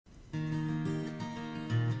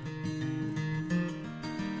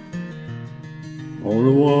On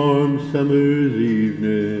a warm summer's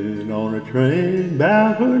evening, on a train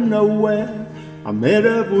bound for nowhere, I met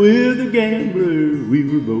up with a gambler. We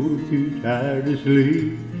were both too tired to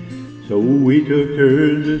sleep, so we took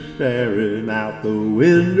turns of staring out the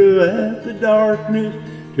window at the darkness,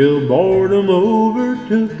 till boredom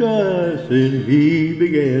overtook us and he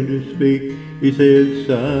began to speak. He said,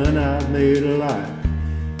 "Son, I've made a life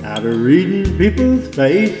out of reading people's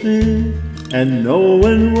faces and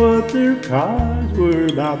knowing what their cars were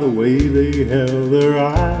by the way they held their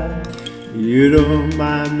eyes. You don't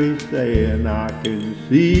mind me saying I can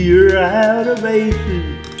see you're out of aces.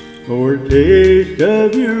 For a taste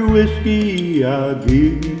of your whiskey, I'll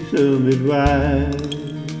give you some advice."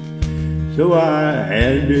 So I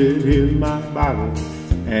handed him my bottle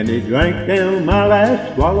and he drank down my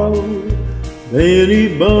last swallow. Then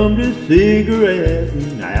he bummed his cigarette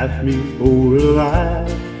and asked me for a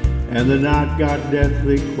light. And the night got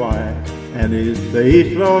deathly quiet and his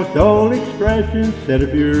face lost all expression. Said,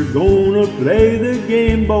 "If you're gonna play the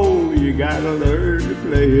game, boy, you gotta learn to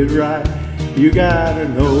play it right. You gotta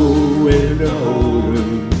know when to hold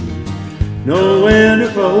 'em, know when to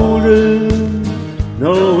fold 'em,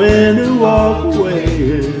 know when to walk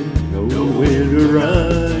away, and know when to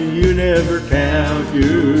run. You never count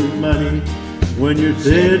your money when you're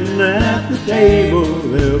sitting at the table.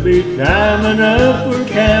 There'll be time enough for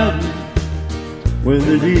counting when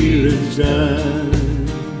the dealing's done."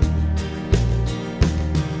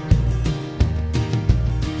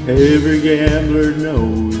 Every gambler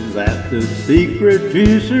knows that the secret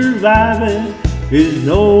to surviving is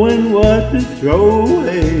knowing what to throw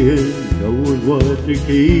away and knowing what to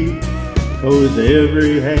keep. 'Cause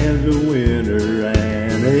every hand's a winner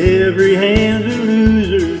and every hand's a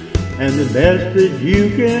loser, and the best that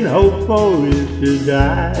you can hope for is to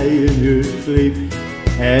die in your sleep.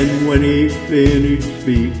 And when he finished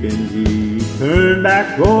speaking, he turned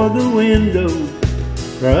back toward the window,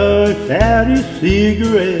 crushed out his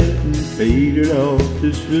cigarette and faded off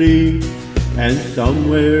to sleep. And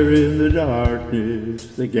somewhere in the darkness,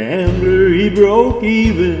 the gambler, he broke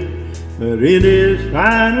even. But in his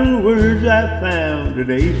final words I found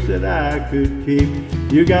an ace that I could keep.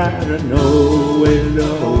 You gotta know when to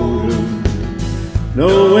hold 'em,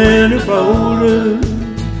 know when to fold 'em,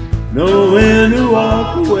 know when to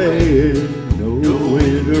walk away, and know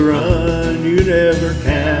when to run. You never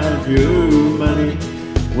count your money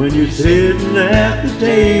when you're sitting at the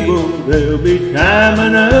table. There'll be time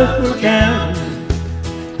enough for counting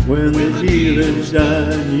when the dealing's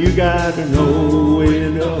done. You gotta know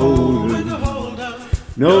when to hold 'em,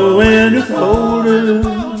 know when to fold 'em,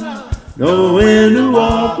 know when to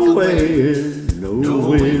walk away, and know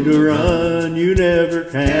when to run. You never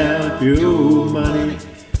count your money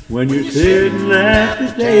when you're sitting at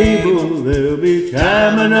the table. There'll be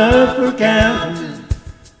time enough for counting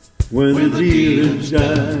when the dealing's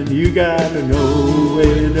done. You gotta know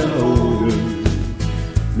when to hold 'em,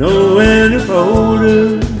 know when to fold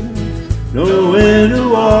 'em, know when to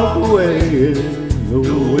walk away, and know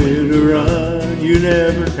when to run. You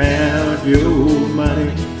never count your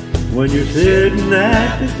money when you're sitting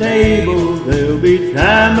at the table. There'll be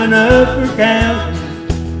time enough for counting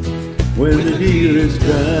when the deal is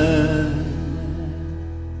done.